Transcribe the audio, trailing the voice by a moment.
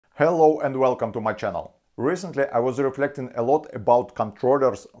Hello and welcome to my channel. Recently I was reflecting a lot about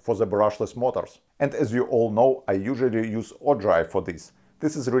controllers for the brushless motors. And as you all know, I usually use ODrive for this.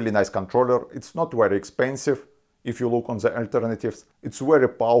 This is a really nice controller, it's not very expensive if you look on the alternatives. It's very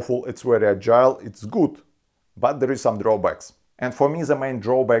powerful, it's very agile, it's good. But there is some drawbacks. And for me the main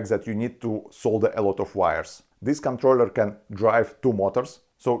drawback is that you need to solder a lot of wires. This controller can drive two motors.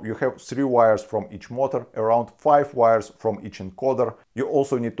 So you have 3 wires from each motor, around 5 wires from each encoder. You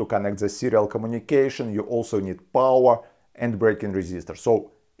also need to connect the serial communication, you also need power and breaking resistor.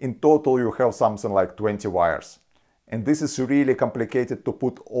 So in total you have something like 20 wires. And this is really complicated to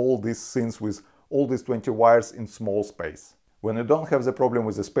put all these things with all these 20 wires in small space. When you don't have the problem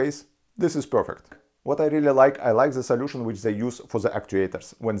with the space, this is perfect. What I really like, I like the solution which they use for the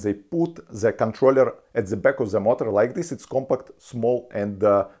actuators. When they put the controller at the back of the motor like this, it's compact, small, and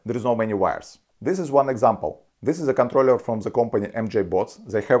there is no many wires. This is one example. This is a controller from the company MJ Bots.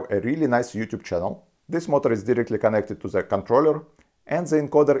 They have a really nice YouTube channel. This motor is directly connected to the controller, and the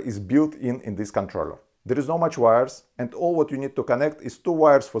encoder is built in this controller. There is no much wires, and all what you need to connect is 2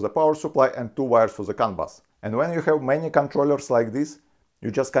 wires for the power supply and 2 wires for the CAN bus. And when you have many controllers like this, you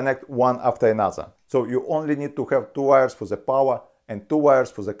just connect one after another. So you only need to have 2 wires for the power and 2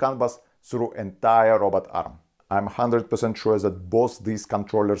 wires for the CAN bus through entire robot arm. I'm 100% sure that both these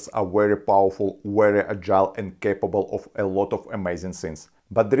controllers are very powerful, very agile and capable of a lot of amazing things.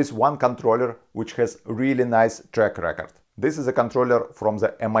 But there is one controller which has really nice track record. This is a controller from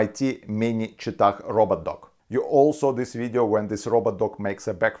the MIT Mini Cheetah robot dog. You all saw this video when this robot dog makes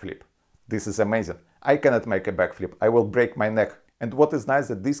a backflip. This is amazing. I cannot make a backflip, I will break my neck. And what is nice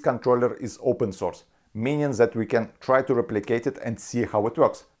that this controller is open source, meaning that we can try to replicate it and see how it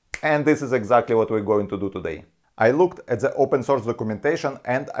works. And this is exactly what we're going to do today. I looked at the open source documentation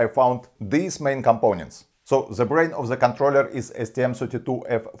and I found these main components. So the brain of the controller is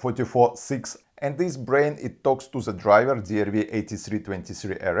STM32F446, and this brain it talks to the driver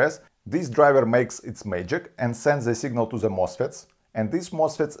DRV8323RS. This driver makes its magic and sends the signal to the MOSFETs, and these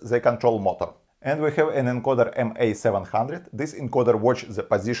MOSFETs they control motor. And we have an encoder MA700. This encoder watches the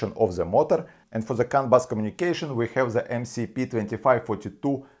position of the motor, and for the CAN bus communication we have the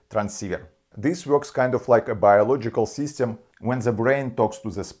MCP2542 transceiver. This works kind of like a biological system. When the brain talks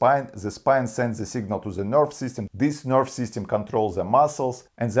to the spine sends the signal to the nerve system. This nerve system controls the muscles,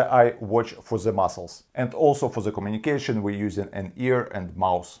 and the eye watch for the muscles. And also for the communication we're using an ear and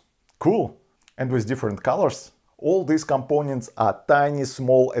mouse. Cool! And with different colors. All these components are tiny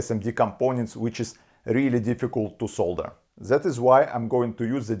small SMD components which is really difficult to solder. That is why I'm going to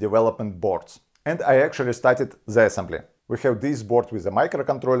use the development boards. And I actually started the assembly. We have this board with the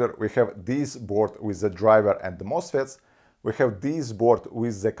microcontroller, we have this board with the driver and the MOSFETs, we have this board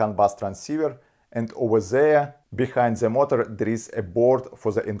with the CAN bus transceiver, and over there, behind the motor, there is a board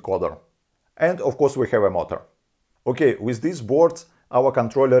for the encoder. And of course we have a motor. Okay, with these boards our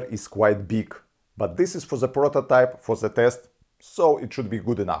controller is quite big. But this is for the prototype, for the test, so it should be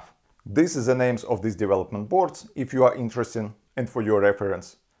good enough. This is the names of these development boards, if you are interested, and for your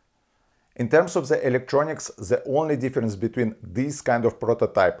reference. In terms of the electronics, the only difference between this kind of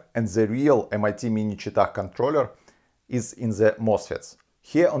prototype and the real MIT Mini Cheetah controller is in the MOSFETs.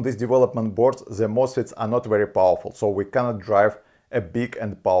 Here on these development boards, the MOSFETs are not very powerful, so we cannot drive a big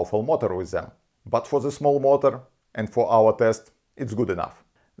and powerful motor with them. But for the small motor and for our test, it's good enough.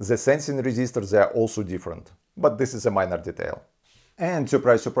 The sensing resistors they are also different, but this is a minor detail. And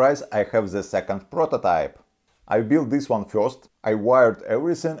surprise surprise, I have the second prototype. I built this one first, I wired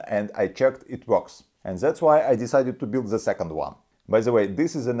everything and I checked it works. And that's why I decided to build the second one. By the way,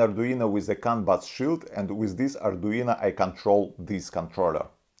 this is an Arduino with a CAN bus shield, and with this Arduino I control this controller.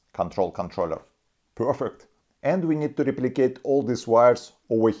 Controller. Perfect. And we need to replicate all these wires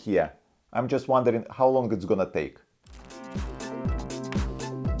over here. I'm just wondering how long it's gonna take.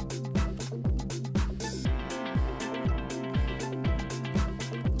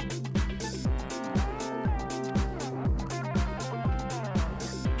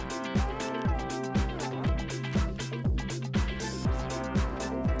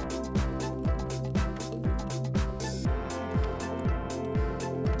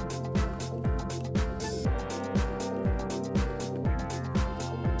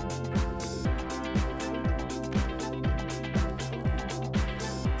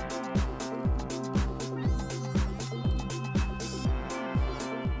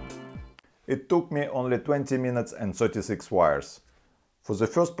 It took me only 20 minutes and 36 wires. For the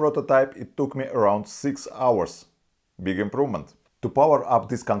first prototype it took me around 6 hours. Big improvement. To power up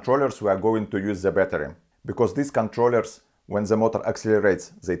these controllers we are going to use the battery, because these controllers When the motor accelerates,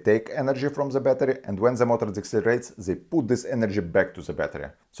 they take energy from the battery, and when the motor decelerates, they put this energy back to the battery.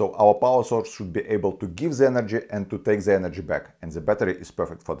 So our power source should be able to give the energy and to take the energy back, and the battery is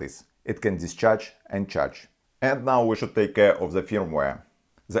perfect for this. It can discharge and charge. And now we should take care of the firmware.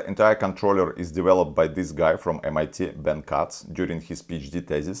 The entire controller is developed by this guy from MIT, Ben Katz, during his PhD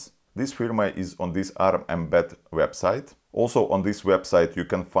thesis. This firmware is on this ARM Embed website. Also on this website you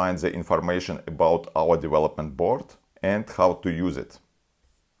can find the information about our development board and how to use it.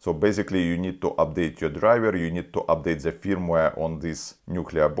 So basically you need to update your driver, you need to update the firmware on this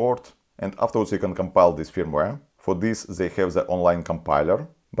nuclear board, and afterwards you can compile this firmware. For this they have the online compiler,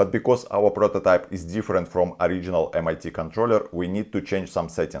 but because our prototype is different from original MIT controller, we need to change some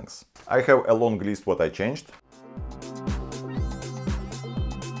settings. I have a long list what I changed.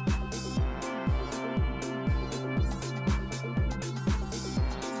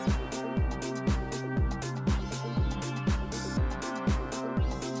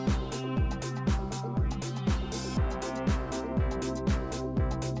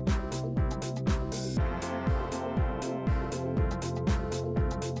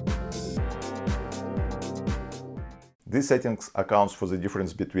 These settings accounts for the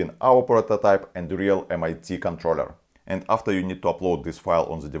difference between our prototype and the real MIT controller. And after you need to upload this file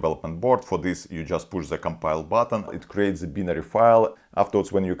on the development board. For this you just push the compile button, it creates a binary file.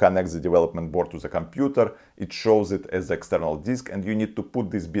 Afterwards, when you connect the development board to the computer, it shows it as the external disk, and you need to put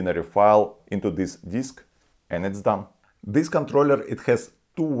this binary file into this disk, and it's done. This controller, it has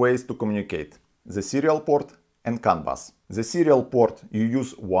two ways to communicate: the serial port and CAN bus. The serial port you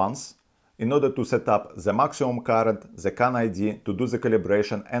use once in order to set up the maximum current, the CAN ID, to do the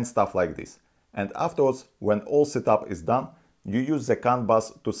calibration and stuff like this. And afterwards, when all setup is done, you use the CAN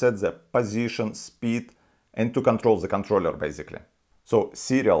bus to set the position, speed, and to control the controller basically. So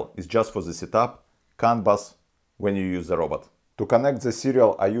serial is just for the setup, CAN bus when you use the robot. To connect the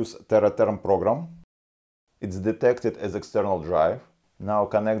serial, I use TerraTerm program. It's detected as external drive. Now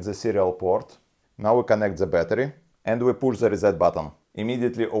connect the serial port. Now we connect the battery and we push the reset button.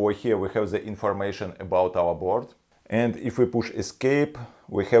 Immediately over here we have the information about our board, and if we push escape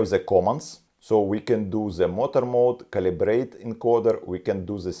we have the commands. So we can do the motor mode, calibrate encoder, we can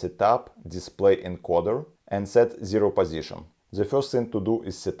do the setup, display encoder, and set zero position. The first thing to do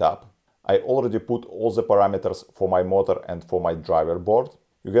is setup. I already put all the parameters for my motor and for my driver board.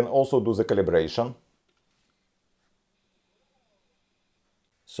 You can also do the calibration.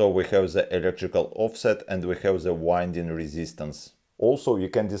 So we have the electrical offset and we have the winding resistance. Also, you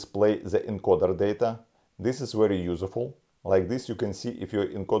can display the encoder data. This is very useful. Like this, you can see if your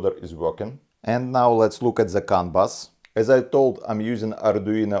encoder is working. And now let's look at the CAN bus. As I told, I'm using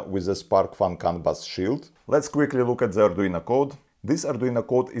Arduino with the SparkFun CAN bus shield. Let's quickly look at the Arduino code. This Arduino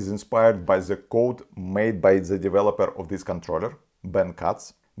code is inspired by the code made by the developer of this controller, Ben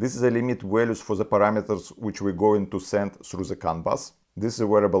Katz. This is the limit values for the parameters which we're going to send through the CAN bus. This is a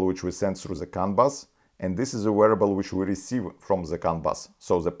variable which we send through the CAN bus. And this is a variable which we receive from the CAN bus.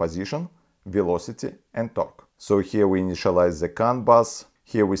 So the position, velocity and torque. So here we initialize the CAN bus.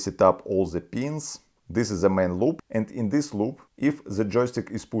 Here we set up all the pins. This is the main loop. And in this loop, if the joystick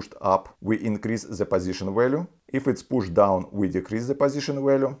is pushed up, we increase the position value. If it's pushed down, we decrease the position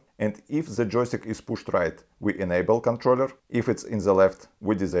value. And if the joystick is pushed right, we enable controller. If it's in the left,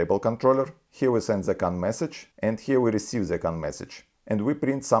 we disable controller. Here we send the CAN message. And here we receive the CAN message. And we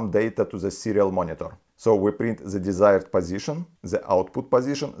print some data to the serial monitor. So we print the desired position, the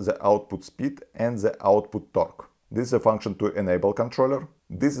output speed, and the output torque. This is a function to enable controller.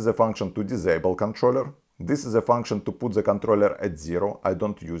 This is a function to disable controller. This is a function to put the controller at 0. I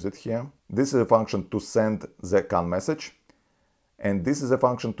don't use it here. This is a function to send the CAN message. And this is a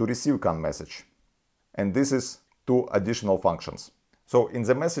function to receive CAN message. And this is two additional functions. So in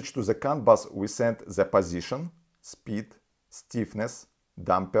the message to the CAN bus, we send the position, speed, stiffness,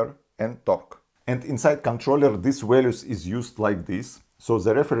 damper, and torque. And inside controller, these values is used like this. So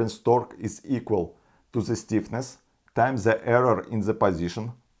the reference torque is equal to the stiffness times the error in the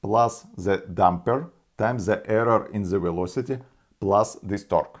position plus the damper times the error in the velocity plus this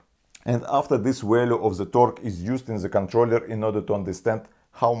torque. And after this value of the torque is used in the controller in order to understand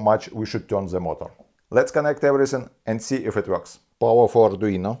how much we should turn the motor. Let's connect everything and see if it works. Power for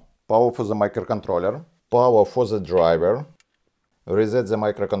Arduino, power for the microcontroller, power for the driver, reset the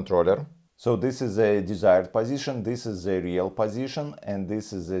microcontroller. So this is the desired position, this is the real position, and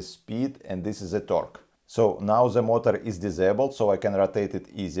this is the speed, and this is the torque. So now the motor is disabled, so I can rotate it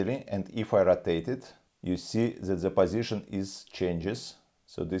easily, and if I rotate it, you see that the position changes.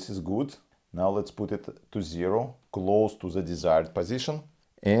 So this is good. Now let's put it to 0, close to the desired position.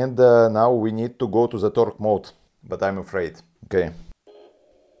 And now we need to go to the torque mode. but I'm afraid. Okay.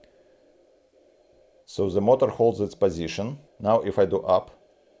 So the motor holds its position. Now if I do up,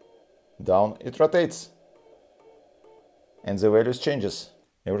 down, it rotates. And the values changes.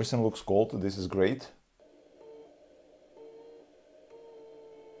 Everything looks cold, this is great.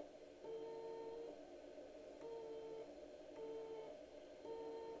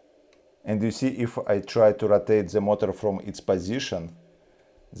 And you see, if I try to rotate the motor from its position,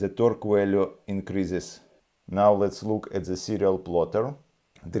 the torque value increases. Now let's look at the serial plotter.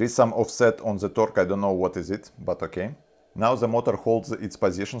 There is some offset on the torque, I don't know what is it, but okay. Now the motor holds its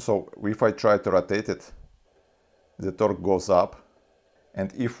position, so if I try to rotate it, the torque goes up.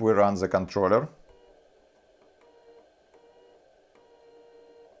 And if we run the controller,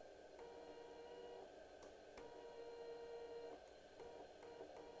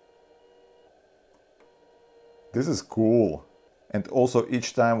 this is cool. And also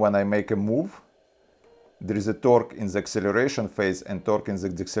each time when I make a move, there is a torque in the acceleration phase and torque in the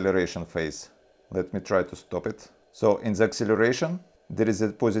deceleration phase. Let me try to stop it. So in the acceleration, there is a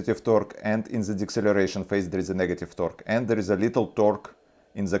positive torque, and in the deceleration phase there is a negative torque. And there is a little torque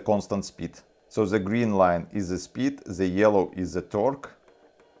in the constant speed. So the green line is the speed, the yellow is the torque.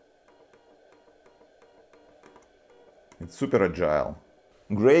 It's super agile.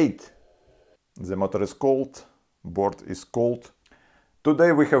 Great! The motor is cold, board is cold.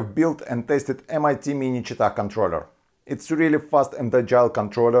 Today we have built and tested MIT Mini Cheetah Controller. It's really fast and agile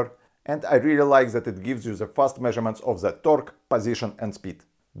controller, and I really like that it gives you the fast measurements of the torque, position and speed.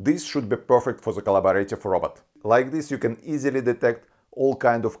 This should be perfect for the collaborative robot. Like this you can easily detect all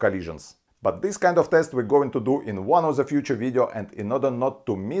kind of collisions. But this kind of test we're going to do in one of the future video, and in order not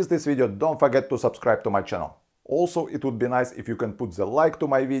to miss this video, don't forget to subscribe to my channel. Also, it would be nice if you can put the like to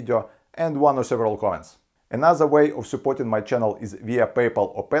my video and one or several comments. Another way of supporting my channel is via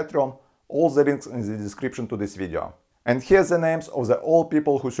PayPal or Patreon, all the links in the description to this video. And here's the names of all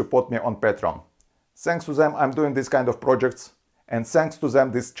people who support me on Patreon. Thanks to them I'm doing this kind of projects, and thanks to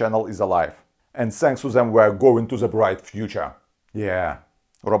them this channel is alive. And thanks to them we are going to the bright future. Yeah,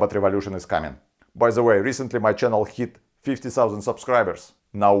 robot revolution is coming. By the way, recently my channel hit 50,000 subscribers.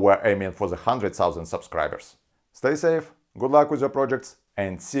 Now we're aiming for the 100,000 subscribers. Stay safe, good luck with your projects,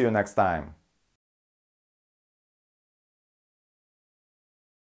 and see you next time.